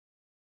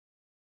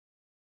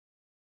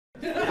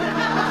You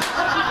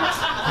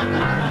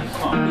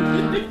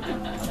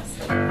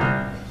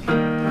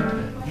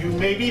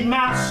may be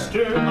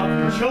master of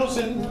your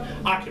chosen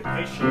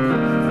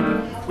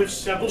occupation, with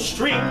several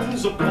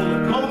strings of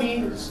polo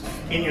ponies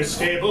in your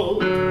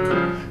stable.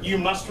 You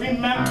must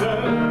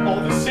remember all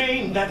the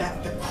same that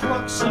at the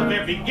crux of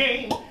every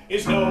game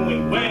is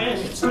knowing when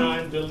it's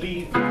time to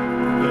leave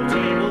the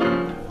table.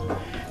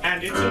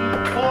 And it's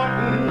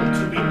important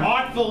to be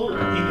artful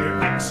in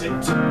your exit.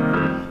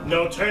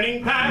 No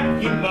turning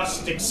back, you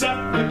must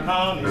accept the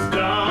con is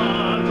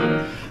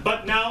done.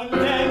 But now and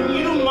then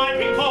you might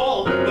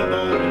recall the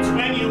moments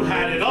when you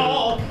had it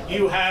all.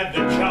 You had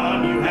the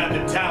charm, you had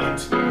the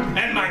talent,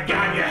 and my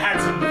God, you had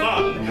some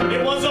fun.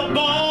 It was a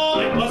ball,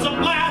 it was a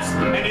blast,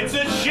 and it's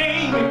a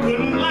shame it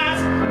couldn't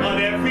last.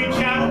 But every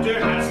chapter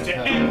has to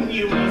end,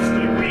 you must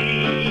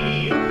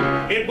agree.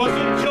 It was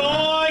a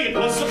joy, it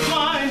was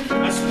sublime,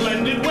 a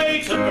splendid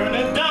way to earn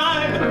a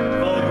dime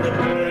for a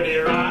dirty,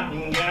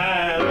 rotten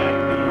guy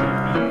like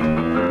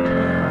me.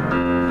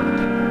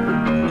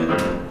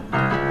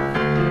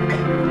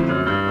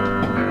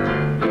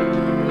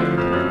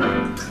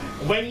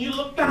 When you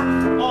look back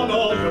on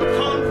all your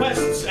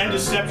conquests and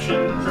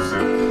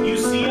deceptions, you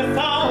see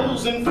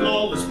 1,000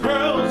 flawless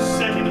pearls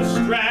set in a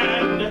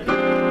strand,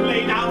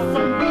 laid out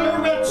from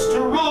Biarritz to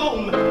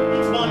Rome.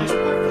 Each one is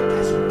perfect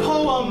as a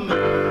poem,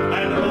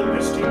 an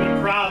opus to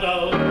be proud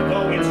of,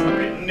 though it's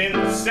written in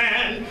the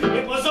sand.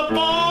 It was a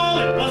ball,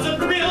 it was a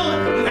thrill.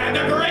 You had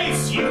the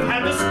grace, you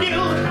had the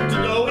skill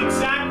to know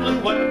exactly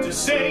what to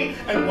say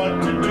and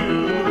what to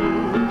do.